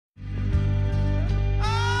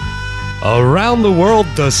Around the world,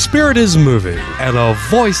 the Spirit is moving and a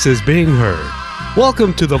voice is being heard.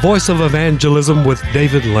 Welcome to the Voice of Evangelism with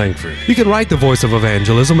David Lankford. You can write the Voice of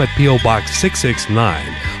Evangelism at P.O. Box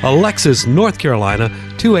 669, Alexis, North Carolina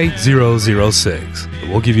 28006.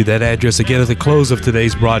 We'll give you that address again at the close of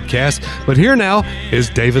today's broadcast, but here now is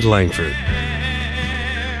David Lankford.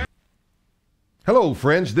 Hello,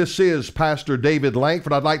 friends. This is Pastor David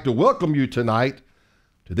Lankford. I'd like to welcome you tonight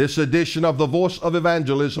to this edition of the Voice of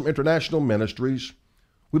Evangelism International Ministries.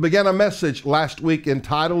 We began a message last week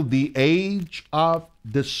entitled The Age of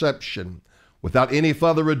Deception. Without any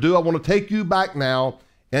further ado, I want to take you back now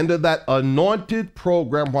into that anointed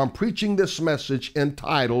program where I'm preaching this message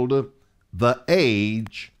entitled The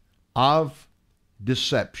Age of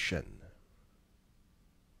Deception.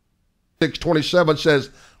 6:27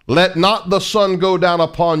 says, "Let not the sun go down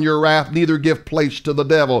upon your wrath, neither give place to the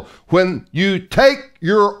devil." When you take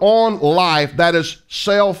your own life, that is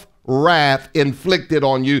self-wrath inflicted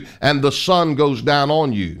on you, and the sun goes down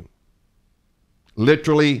on you.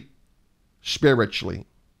 Literally, spiritually.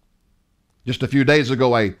 Just a few days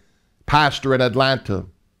ago, a pastor in Atlanta,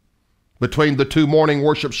 between the two morning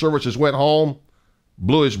worship services, went home,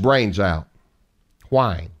 blew his brains out.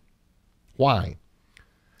 Why? Why?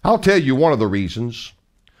 I'll tell you one of the reasons.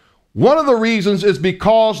 One of the reasons is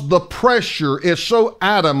because the pressure is so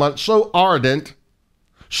adamant, so ardent,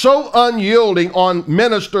 so unyielding on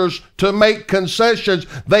ministers to make concessions.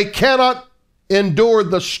 They cannot endure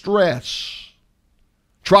the stress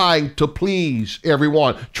trying to please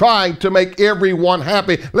everyone, trying to make everyone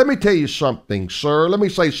happy. Let me tell you something, sir. Let me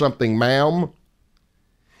say something, ma'am.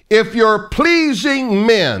 If you're pleasing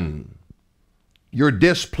men, you're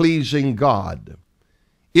displeasing God.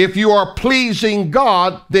 If you are pleasing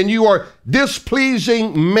God, then you are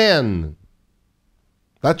displeasing men.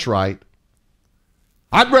 That's right.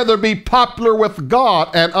 I'd rather be popular with God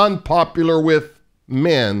and unpopular with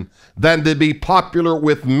men than to be popular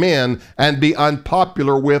with men and be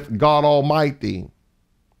unpopular with God Almighty.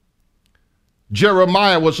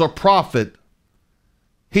 Jeremiah was a prophet.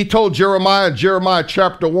 He told Jeremiah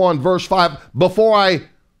chapter 1, verse 5, "Before I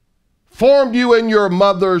formed you in your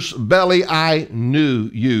mother's belly, I knew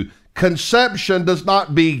you." Conception does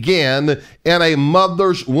not begin in a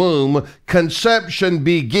mother's womb. Conception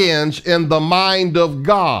begins in the mind of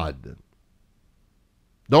God.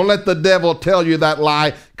 Don't let the devil tell you that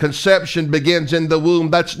lie. Conception begins in the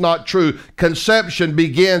womb. That's not true. Conception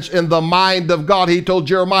begins in the mind of God. He told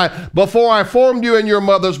Jeremiah, "Before I formed you in your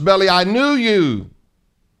mother's belly, I knew you.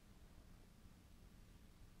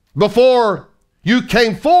 Before you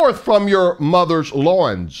came forth from your mother's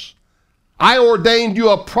loins, I ordained you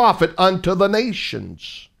a prophet unto the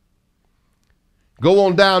nations." Go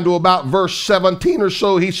on down to about verse 17 or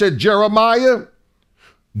so. He said, "Jeremiah,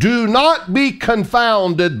 do not be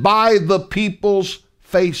confounded by the people's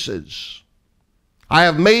faces. I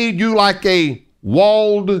have made you like a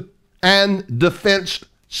walled and defensed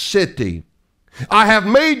city. I have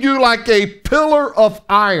made you like a pillar of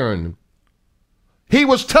iron." He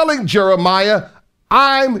was telling Jeremiah,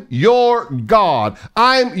 I'm your God.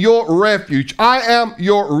 I'm your refuge. I am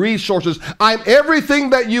your resources. I'm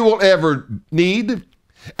everything that you will ever need.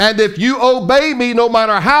 And if you obey me, no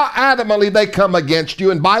matter how adamantly they come against you,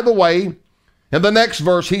 and by the way, in the next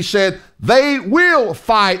verse, he said, they will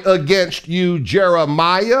fight against you,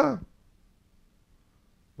 Jeremiah,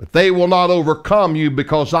 but they will not overcome you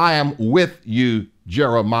because I am with you,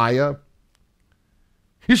 Jeremiah.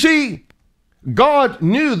 You see, God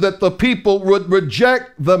knew that the people would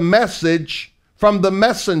reject the message from the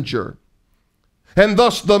messenger. And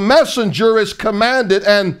thus the messenger is commanded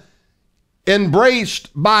and embraced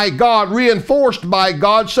by God, reinforced by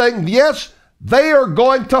God, saying, yes, they are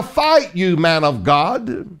going to fight you, man of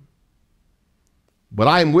God, but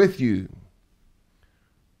I'm with you.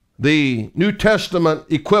 The New Testament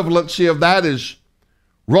equivalency of that is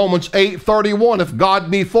Romans 8:31. If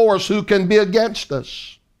God be for us, who can be against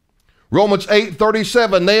us? Romans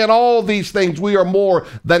 8:37, nay, in all these things we are more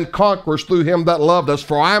than conquerors through him that loved us.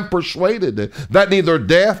 For I am persuaded that neither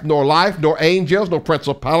death, nor life, nor angels, nor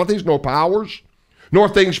principalities, nor powers, nor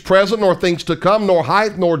things present, nor things to come, nor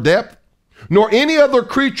height, nor depth, nor any other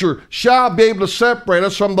creature shall be able to separate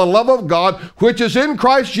us from the love of God, which is in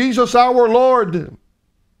Christ Jesus our Lord.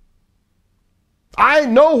 I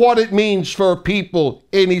know what it means for people,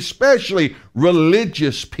 and especially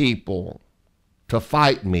religious people, to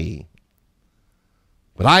fight me.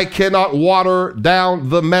 But I cannot water down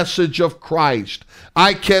the message of Christ.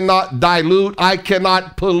 I cannot dilute, I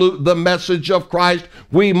cannot pollute the message of Christ.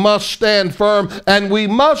 We must stand firm and we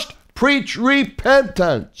must preach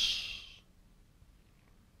repentance.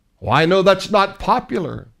 Well, I know that's not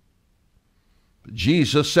popular.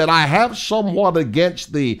 Jesus said, I have somewhat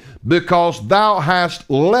against thee, because thou hast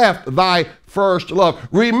left thy first love.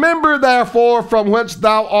 Remember therefore from whence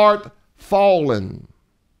thou art fallen.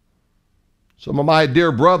 Some of my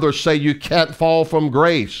dear brothers say you can't fall from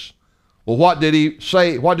grace. Well, what did he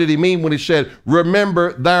say? What did he mean when he said,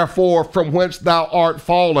 remember therefore from whence thou art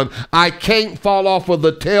fallen? I can't fall off of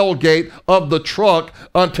the tailgate of the truck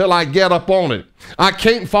until I get up on it. I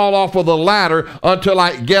can't fall off of the ladder until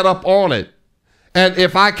I get up on it. And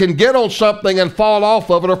if I can get on something and fall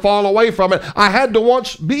off of it or fall away from it, I had to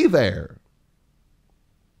once be there.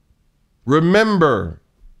 Remember.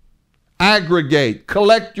 Aggregate,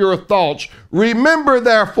 collect your thoughts. Remember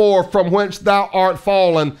therefore from whence thou art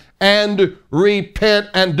fallen, and repent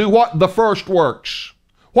and do what? The first works.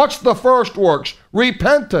 What's the first works?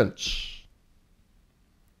 Repentance.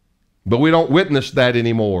 But we don't witness that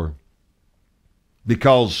anymore,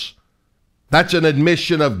 because that's an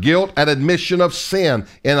admission of guilt, an admission of sin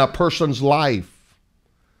in a person's life.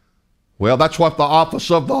 Well, that's what the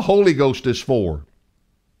office of the Holy Ghost is for.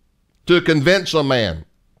 To convince a man.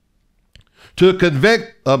 To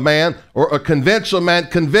convict a man, or convince a man,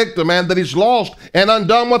 convict a man that he's lost and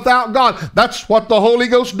undone without God. That's what the Holy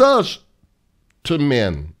Ghost does to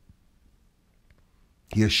men.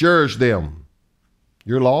 He assures them,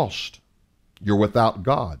 you're lost. You're without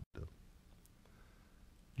God.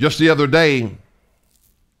 Just the other day,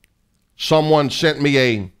 someone sent me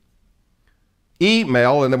an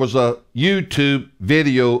email, and there was a YouTube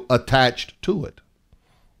video attached to it.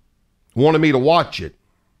 Wanted me to watch it.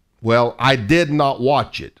 Well, I did not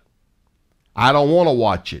watch it. I don't want to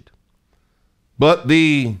watch it. But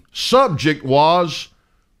the subject was,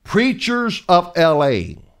 preachers of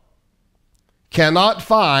LA cannot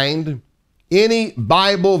find any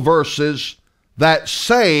Bible verses that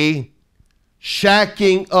say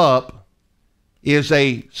shacking up is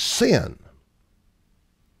a sin.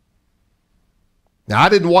 Now, I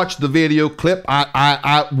didn't watch the video clip.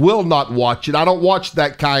 I will not watch it. I don't watch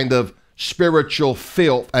that kind of spiritual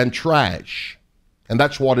filth and trash. And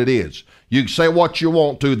that's what it is. You can say what you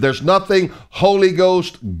want to. There's nothing Holy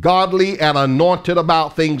Ghost, godly, and anointed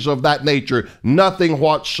about things of that nature. Nothing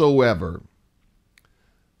whatsoever.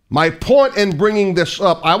 My point in bringing this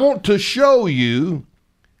up, I want to show you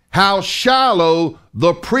how shallow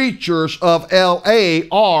the preachers of LA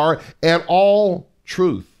are in all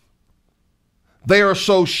truth. They are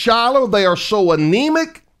so shallow, they are so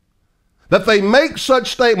anemic, that they make such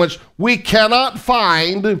statements. We cannot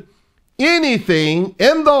find anything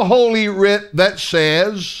in the Holy Writ that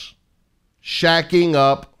says shacking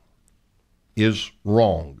up is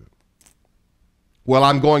wrong. Well,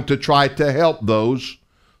 I'm going to try to help those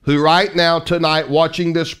who right now, tonight,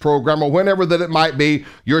 watching this program, or whenever that it might be,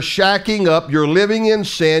 you're shacking up, you're living in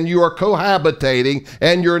sin, you are cohabitating,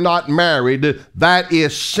 and you're not married. That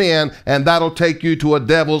is sin, and that'll take you to a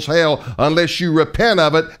devil's hell unless you repent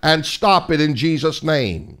of it and stop it in Jesus'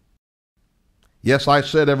 name. Yes, I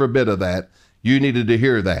said every bit of that. You needed to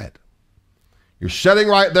hear that. You're sitting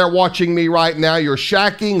right there watching me right now. You're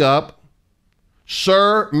shacking up.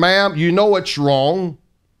 Sir, ma'am, you know it's wrong.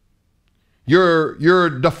 You're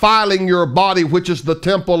defiling your body, which is the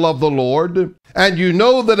temple of the Lord, and you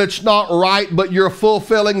know that it's not right, but you're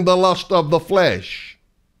fulfilling the lust of the flesh.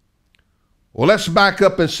 Well, let's back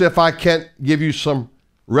up and see if I can't give you some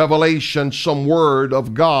revelation, some word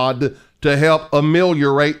of God to help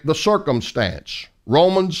ameliorate the circumstance.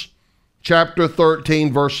 Romans chapter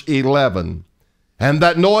 13, verse 11. And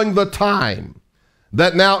that knowing the time,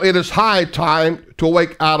 that now it is high time to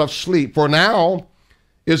awake out of sleep, for now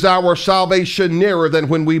is our salvation nearer than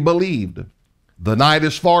when we believed. The night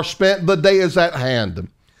is far spent, the day is at hand.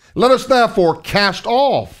 Let us therefore cast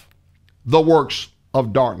off the works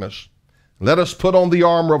of darkness. Let us put on the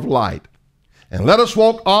armor of light, and let us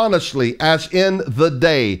walk honestly as in the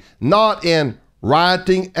day, not in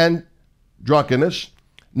rioting and drunkenness,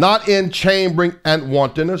 not in chambering and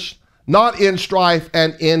wantonness, not in strife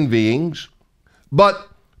and envyings, but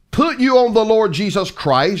put you on the Lord Jesus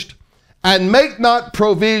Christ, and make not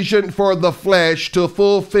provision for the flesh to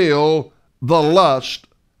fulfill the lust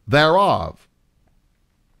thereof.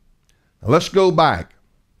 Now let's go back.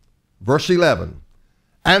 Verse 11.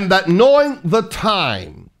 And that knowing the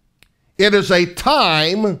time, it is a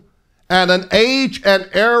time and an age and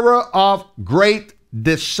era of great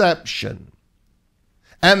deception.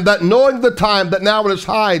 And that knowing the time, that now it is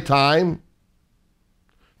high time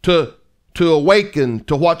to awaken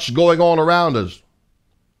to what's going on around us.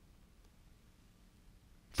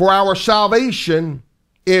 For our salvation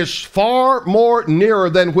is far more nearer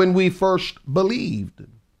than when we first believed.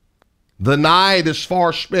 The night is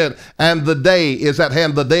far spent, and the day is at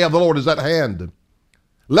hand. The day of the Lord is at hand.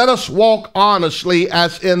 Let us walk honestly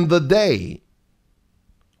as in the day.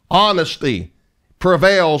 Honesty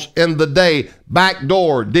prevails in the day.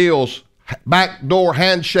 Backdoor deals, backdoor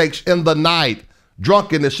handshakes in the night.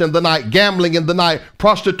 Drunkenness in the night, gambling in the night,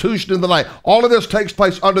 prostitution in the night. All of this takes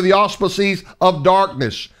place under the auspices of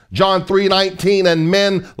darkness. John 3:19, and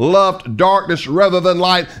men loved darkness rather than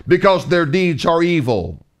light because their deeds are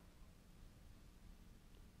evil.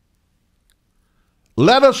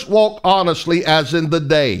 Let us walk honestly as in the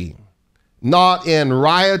day, not in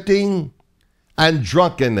rioting and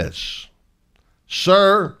drunkenness.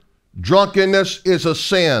 Sir, drunkenness is a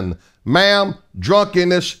sin. Ma'am,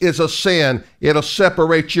 drunkenness is a sin. It'll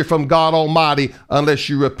separate you from God Almighty unless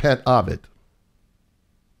you repent of it.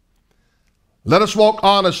 Let us walk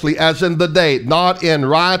honestly as in the day, not in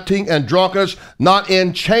rioting and drunkenness, not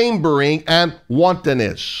in chambering and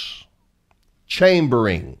wantonness.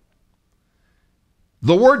 Chambering.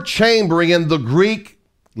 The word chambering in the Greek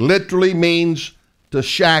literally means to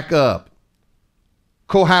shack up,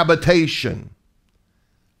 cohabitation.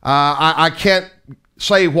 I can't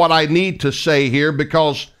say what I need to say here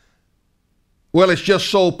because, well, it's just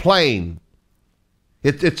so plain.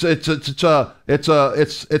 It's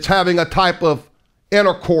having a type of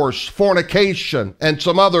intercourse, fornication, and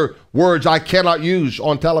some other words I cannot use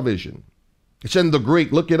on television. It's in the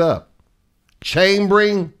Greek. Look it up.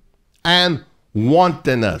 Chambering and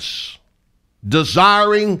wantonness,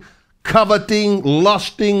 desiring, coveting,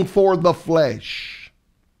 lusting for the flesh.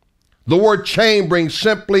 The word chambering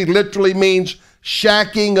simply literally means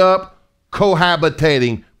shacking up,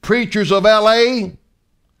 cohabitating. Preachers of LA,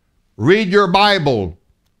 read your Bible.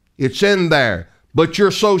 It's in there. But you're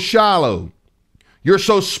so shallow. You're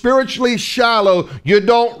so spiritually shallow, you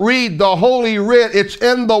don't read the Holy Writ. It's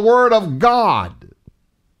in the Word of God.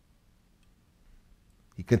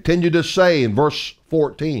 He continued to say in verse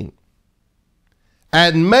 14,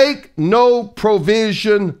 and make no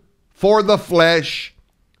provision for the flesh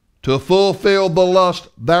to fulfill the lust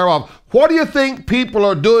thereof. What do you think people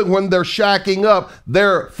are doing when they're shacking up?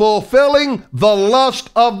 They're fulfilling the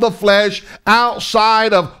lust of the flesh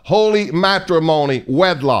outside of holy matrimony,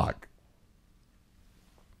 wedlock.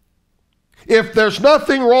 If there's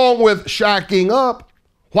nothing wrong with shacking up,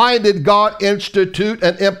 why did God institute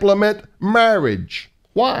and implement marriage?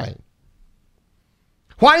 Why?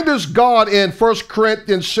 Why does God in 1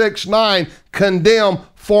 Corinthians 6:9 condemn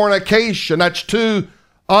fornication? That's two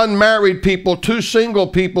unmarried people, two single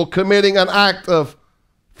people committing an act of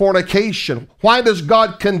fornication. Why does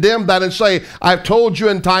God condemn that and say, I've told you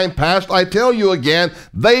in time past, I tell you again,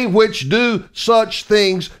 they which do such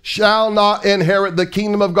things shall not inherit the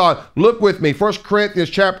kingdom of God? Look with me, 1 Corinthians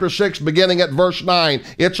chapter 6, beginning at verse 9.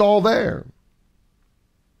 It's all there.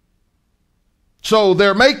 So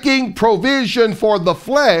they're making provision for the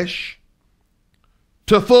flesh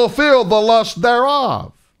to fulfill the lust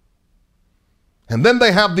thereof. And then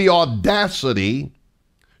they have the audacity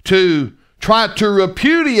to try to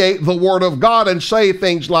repudiate the Word of God and say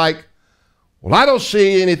things like, well, I don't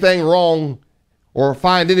see anything wrong or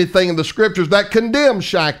find anything in the Scriptures that condemns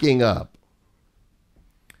shacking up.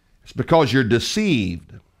 It's because you're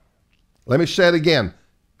deceived. Let me say it again.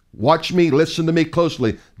 Watch me, listen to me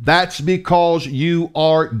closely. That's because you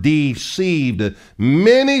are deceived.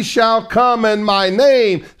 Many shall come in my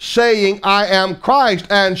name, saying, I am Christ,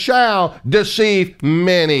 and shall deceive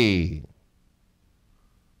many.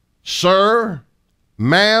 Sir,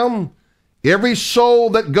 ma'am, every soul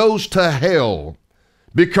that goes to hell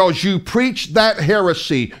because you preach that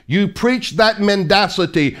heresy, you preach that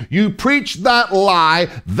mendacity, you preach that lie,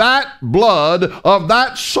 that blood of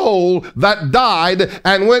that soul that died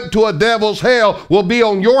and went to a devil's hell will be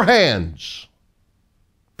on your hands.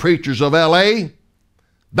 Preachers of LA,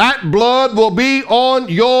 that blood will be on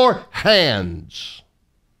your hands.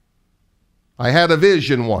 I had a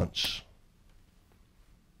vision once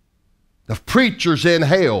of preachers in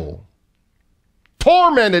hell,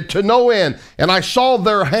 tormented to no end, and I saw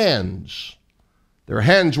their hands. Their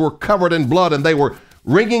hands were covered in blood, and they were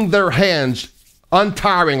wringing their hands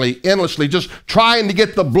untiringly, endlessly, just trying to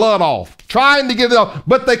get the blood off, trying to get it off,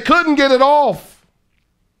 but they couldn't get it off.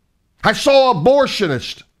 I saw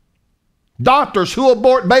abortionists, doctors who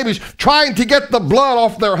abort babies, trying to get the blood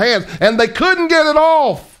off their hands, and they couldn't get it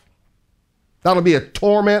off. That'll be a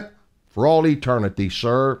torment for all eternity,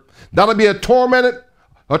 sir. That'll be a torment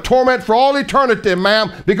for all eternity,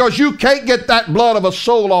 ma'am, because you can't get that blood of a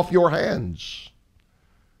soul off your hands.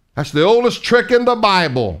 That's the oldest trick in the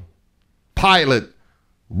Bible. Pilate,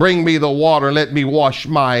 bring me the water and let me wash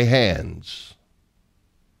my hands.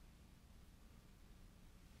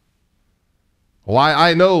 Well,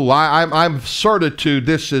 I know I'm certitude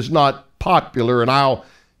this is not popular, and I'll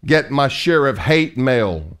get my share of hate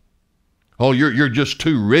mail. Oh, you're just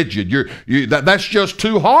too rigid. That's just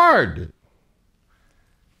too hard.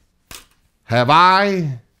 Have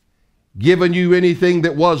I given you anything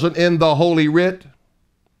that wasn't in the Holy Writ?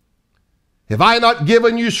 Have I not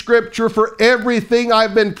given you scripture for everything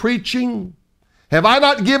I've been preaching? Have I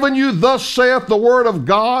not given you, thus saith the word of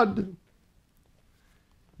God?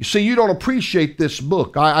 You see, you don't appreciate this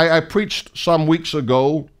book. I preached some weeks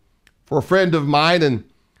ago for a friend of mine, and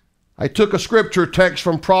I took a scripture text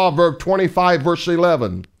from Proverbs 25, verse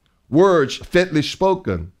 11. Words fitly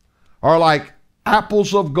spoken are like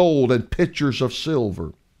apples of gold and pitchers of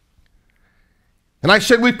silver. And I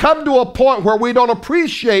said, we've come to a point where we don't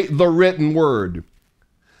appreciate the written word.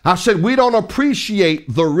 I said, we don't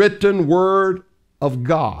appreciate the written word of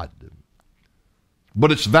God.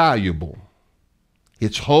 But it's valuable.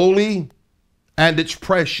 It's holy and it's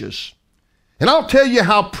precious. And I'll tell you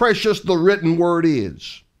how precious the written word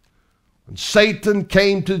is. When Satan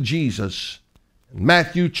came to Jesus, in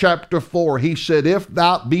Matthew chapter 4, he said, if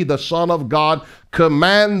thou be the Son of God,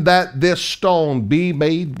 command that this stone be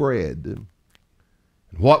made bread. And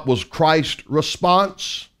what was Christ's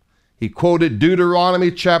response? He quoted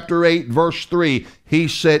Deuteronomy chapter 8, verse 3. He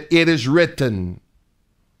said, it is written.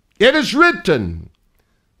 It is written.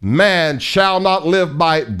 Man shall not live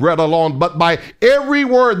by bread alone, but by every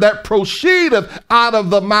word that proceedeth out of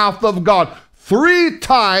the mouth of God. 3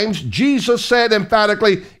 times Jesus said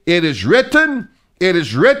emphatically, it is written, it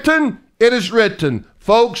is written, it is written.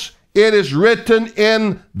 Folks, it is written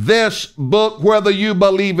in this book, whether you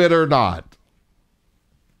believe it or not.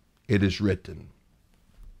 It is written.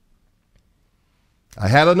 I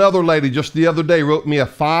had another lady just the other day wrote me a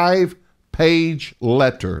 5-page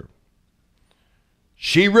letter.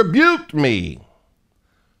 She rebuked me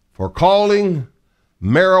for calling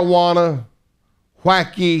marijuana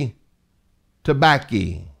whacky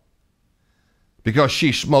tobacco because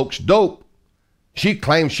she smokes dope. She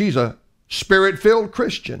claims she's a spirit-filled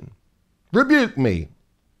Christian. Rebuked me.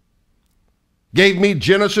 Gave me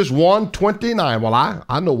Genesis 1:29. Well,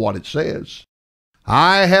 I know what it says.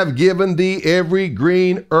 I have given thee every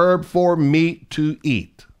green herb for meat to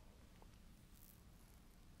eat.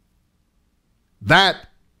 That,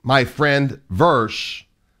 my friend, verse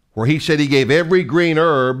where he said he gave every green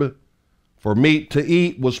herb for meat to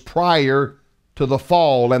eat was prior to the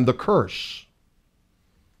fall and the curse.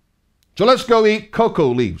 So let's go eat cocoa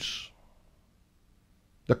leaves.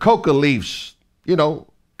 The cocoa leaves, you know,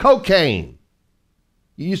 cocaine.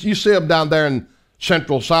 You see them down there in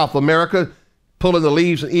Central South America, pulling the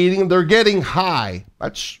leaves and eating them. They're getting high.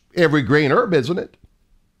 That's every green herb, isn't it?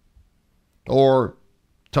 Or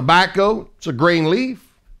tobacco, it's a green leaf.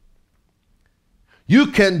 You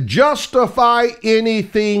can justify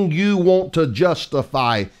anything you want to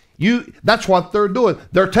justify. That's what they're doing.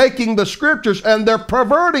 They're taking the scriptures and they're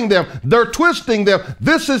perverting them. They're twisting them.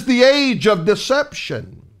 This is the age of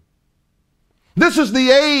deception. This is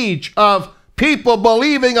the age of people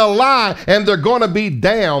believing a lie and they're going to be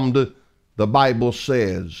damned, the Bible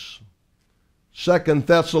says. 2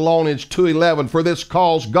 Thessalonians 2:11, for this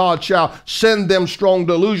cause God shall send them strong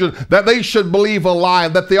delusion, that they should believe a lie,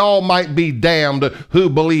 that they all might be damned who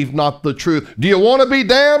believe not the truth. Do you want to be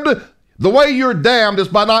damned? The way you're damned is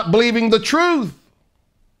by not believing the truth.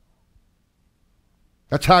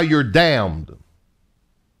 That's how you're damned.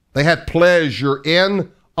 They had pleasure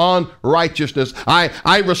in unrighteousness.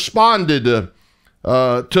 I responded to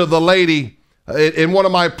the lady in one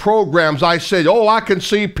of my programs. I said, oh, I can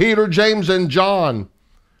see Peter, James, and John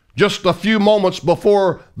just a few moments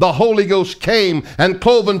before the Holy Ghost came, and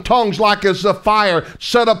cloven tongues like as a fire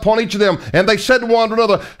set upon each of them. And they said to one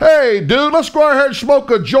another, hey, dude, let's go ahead and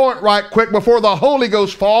smoke a joint right quick before the Holy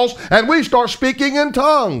Ghost falls and we start speaking in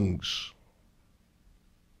tongues.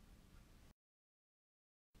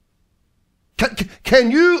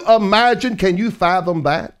 Can you imagine, can you fathom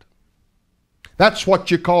that? That's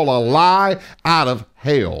what you call a lie out of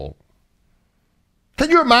hell. Can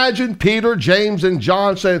you imagine Peter, James, and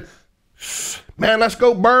John saying, man, let's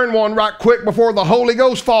go burn one right quick before the Holy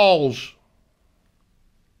Ghost falls?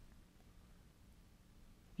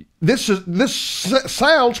 This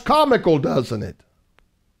sounds comical, doesn't it?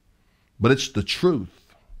 But it's the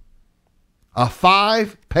truth. A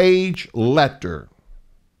 5-page letter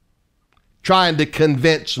trying to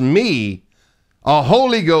convince me, a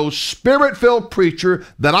Holy Ghost, Spirit-filled preacher,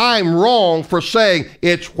 that I'm wrong for saying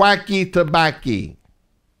it's wacky tobacco.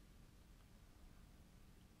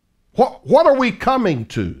 What are we coming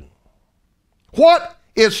to? What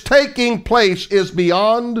is taking place is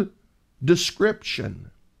beyond description.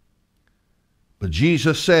 But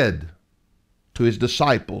Jesus said to his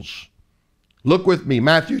disciples, look with me,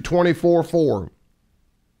 Matthew 24:4.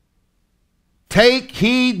 Take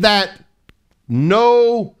heed that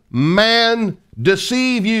no man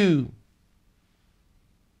deceive you.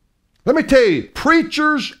 Let me tell you,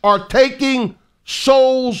 preachers are taking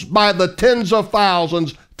souls by the tens of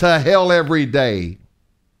thousands to hell every day.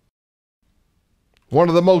 One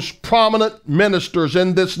of the most prominent ministers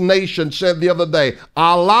in this nation said the other day,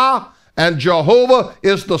 Allah and Jehovah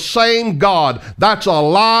is the same God. That's a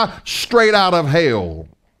lie straight out of hell.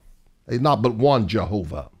 There's not but one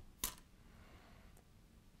Jehovah.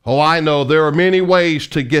 Oh, I know there are many ways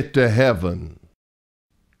to get to heaven.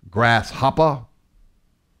 Grasshopper.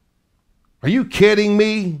 Are you kidding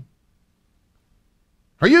me?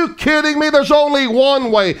 Are you kidding me? There's only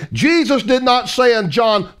one way. Jesus did not say in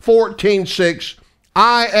John 14:6,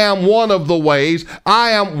 I am one of the ways,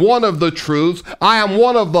 I am one of the truths, I am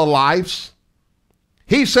one of the lives.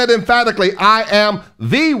 He said emphatically, I am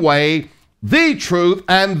the way, the truth,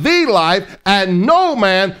 and the life, and no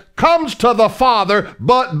man comes to the Father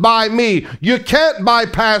but by me. You can't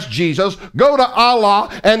bypass Jesus, go to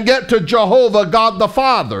Allah, and get to Jehovah, God the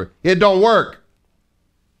Father. It don't work.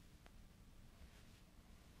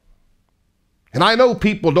 And I know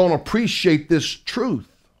people don't appreciate this truth.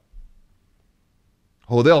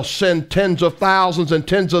 Oh, they'll send tens of thousands and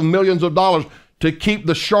tens of millions of dollars to keep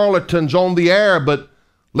the charlatans on the air, but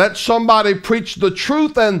let somebody preach the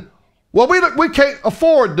truth and, well, we can't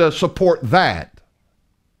afford to support that.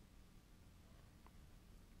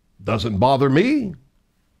 Doesn't bother me.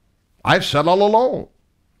 I've said all along,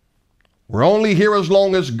 we're only here as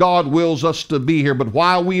long as God wills us to be here, but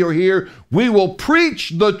while we are here, we will preach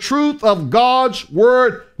the truth of God's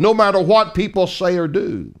word no matter what people say or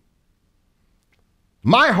do.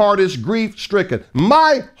 My heart is grief-stricken.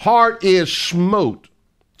 My heart is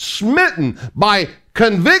smitten by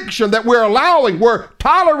conviction that we're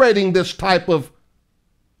tolerating this type of,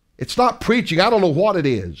 it's not preaching. I don't know what it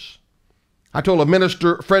is. I told a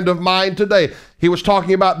minister friend of mine today, he was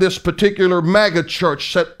talking about this particular mega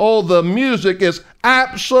church, said, oh, the music is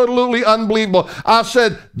absolutely unbelievable. I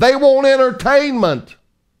said, they want entertainment,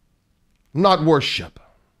 not worship.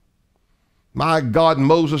 My God,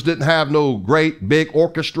 Moses didn't have no great big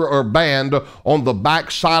orchestra or band on the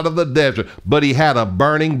backside of the desert, but he had a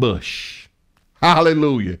burning bush.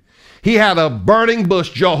 Hallelujah. He had a burning bush.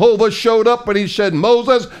 Jehovah showed up and he said,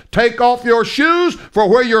 Moses, take off your shoes, for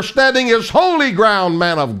where you're standing is holy ground,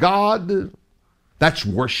 man of God. That's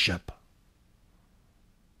worship.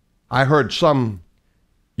 I heard some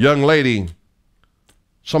young lady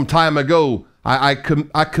some time ago, I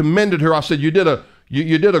commended her. I said, you did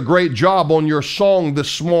a great job on your song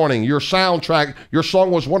this morning, your soundtrack. Your song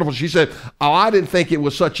was wonderful. She said, oh, I didn't think it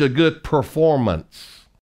was such a good performance.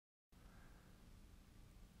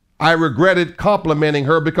 I regretted complimenting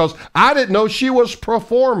her because I didn't know she was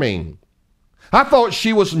performing. I thought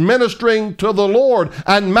she was ministering to the Lord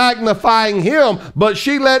and magnifying him, but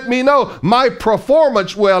she let me know my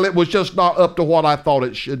performance, well, it was just not up to what I thought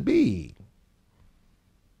it should be.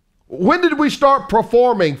 When did we start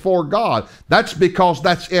performing for God? That's because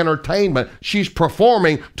that's entertainment. She's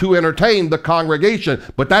performing to entertain the congregation,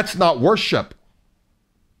 but that's not worship.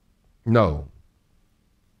 No.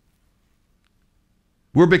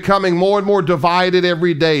 We're becoming more and more divided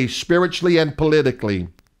every day, spiritually and politically.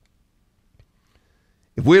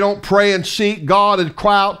 If we don't pray and seek God and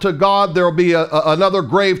cry out to God, there will be another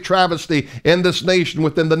grave travesty in this nation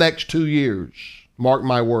within the next 2 years. Mark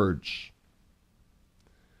my words.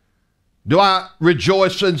 Do I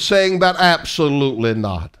rejoice in saying that? Absolutely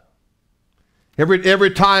not.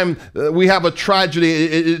 Every time we have a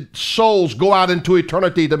tragedy, souls go out into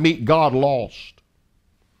eternity to meet God lost.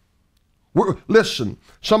 Listen,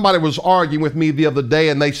 somebody was arguing with me the other day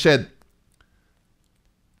and they said,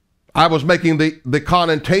 I was making the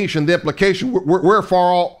connotation, the implication, we're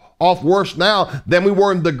far off worse now than we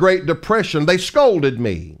were in the Great Depression. They scolded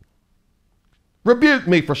me, rebuked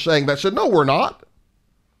me for saying that. I said, no, we're not.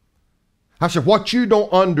 I said, what you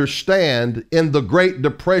don't understand, in the Great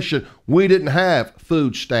Depression, we didn't have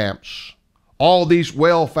food stamps, all these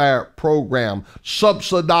welfare programs,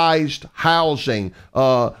 subsidized housing,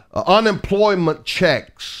 unemployment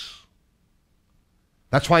checks.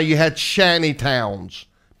 That's why you had shanty towns,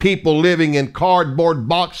 people living in cardboard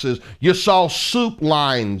boxes. You saw soup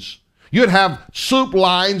lines. You'd have soup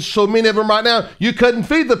lines, so many of them right now, you couldn't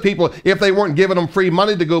feed the people if they weren't giving them free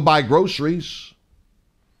money to go buy groceries.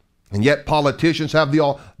 And yet politicians have the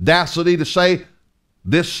audacity to say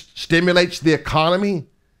this stimulates the economy.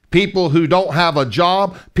 People who don't have a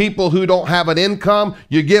job, people who don't have an income,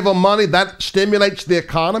 you give them money, that stimulates the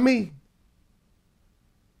economy.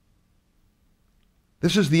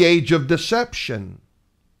 This is the age of deception.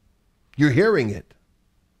 You're hearing it.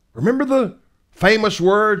 Remember the famous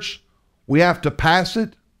words, we have to pass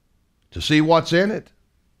it to see what's in it?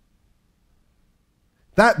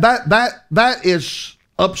 That is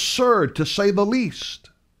absurd, to say the least.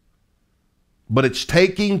 But it's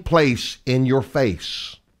taking place in your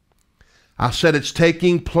face. I said it's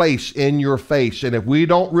taking place in your face. And if we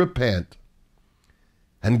don't repent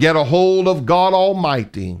and get a hold of God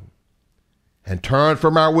Almighty and turn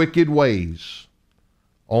from our wicked ways,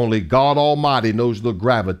 only God Almighty knows the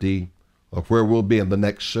gravity of where we'll be in the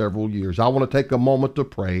next several years. I want to take a moment to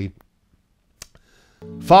pray.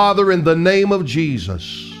 Father, in the name of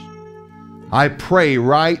Jesus, I pray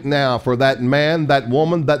right now for that man, that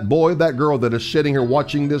woman, that boy, that girl that is sitting here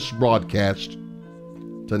watching this broadcast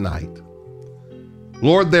tonight.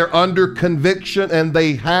 Lord, they're under conviction and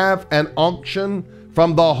they have an unction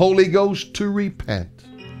from the Holy Ghost to repent.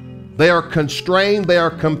 They are constrained, they are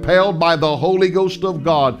compelled by the Holy Ghost of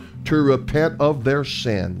God to repent of their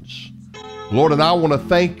sins. Lord, and I want to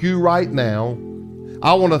thank you right now.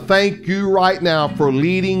 I want to thank you right now for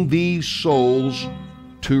leading these souls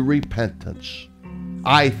to repentance.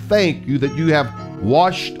 I thank you that you have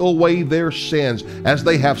washed away their sins. As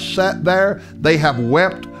they have sat there, they have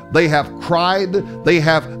wept, they have cried,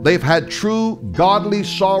 they've had true godly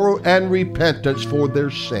sorrow and repentance for their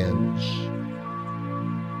sins.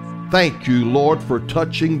 Thank you, Lord, for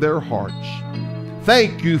touching their hearts.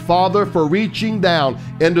 Thank you, Father, for reaching down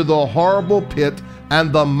into the horrible pit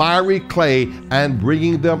and the miry clay and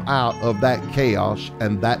bringing them out of that chaos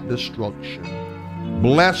and that destruction.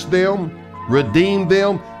 Bless them, redeem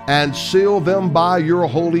them, and seal them by your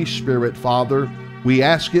Holy Spirit, Father. We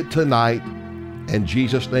ask it tonight. In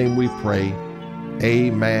Jesus' name we pray.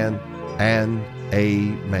 Amen and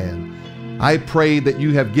amen. I pray that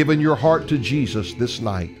you have given your heart to Jesus this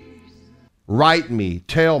night. Write me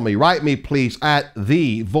please, at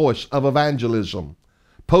The Voice of Evangelism,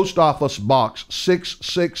 Post Office Box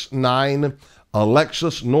 669,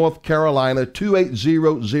 Alexis, North Carolina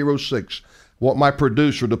 28006. Want my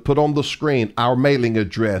producer to put on the screen our mailing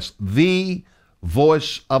address, The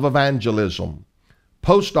Voice of Evangelism,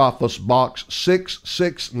 Post Office Box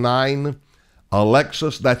 669,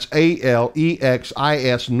 Alexis, that's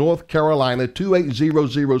Alexis, North Carolina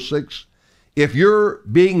 28006. If you're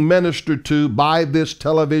being ministered to by this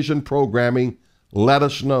television programming, let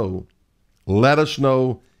us know. Let us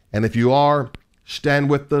know. And if you are, stand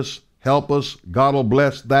with us, help us. God will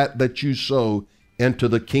bless that you sow into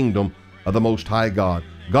the kingdom of the Most High God.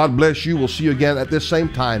 God bless you. We'll see you again at this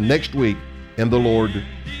same time next week in the Lord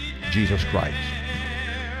Jesus Christ.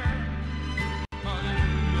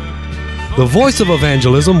 The Voice of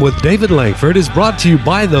Evangelism with David Lankford is brought to you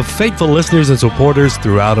by the faithful listeners and supporters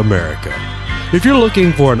throughout America. If you're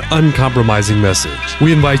looking for an uncompromising message,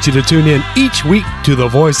 we invite you to tune in each week to The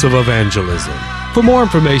Voice of Evangelism. For more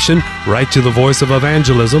information, write to The Voice of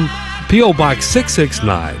Evangelism, P.O. Box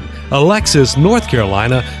 669, Alexis, North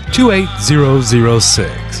Carolina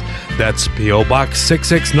 28006. That's P.O. Box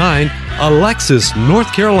 669, Alexis,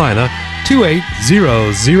 North Carolina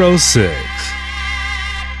 28006.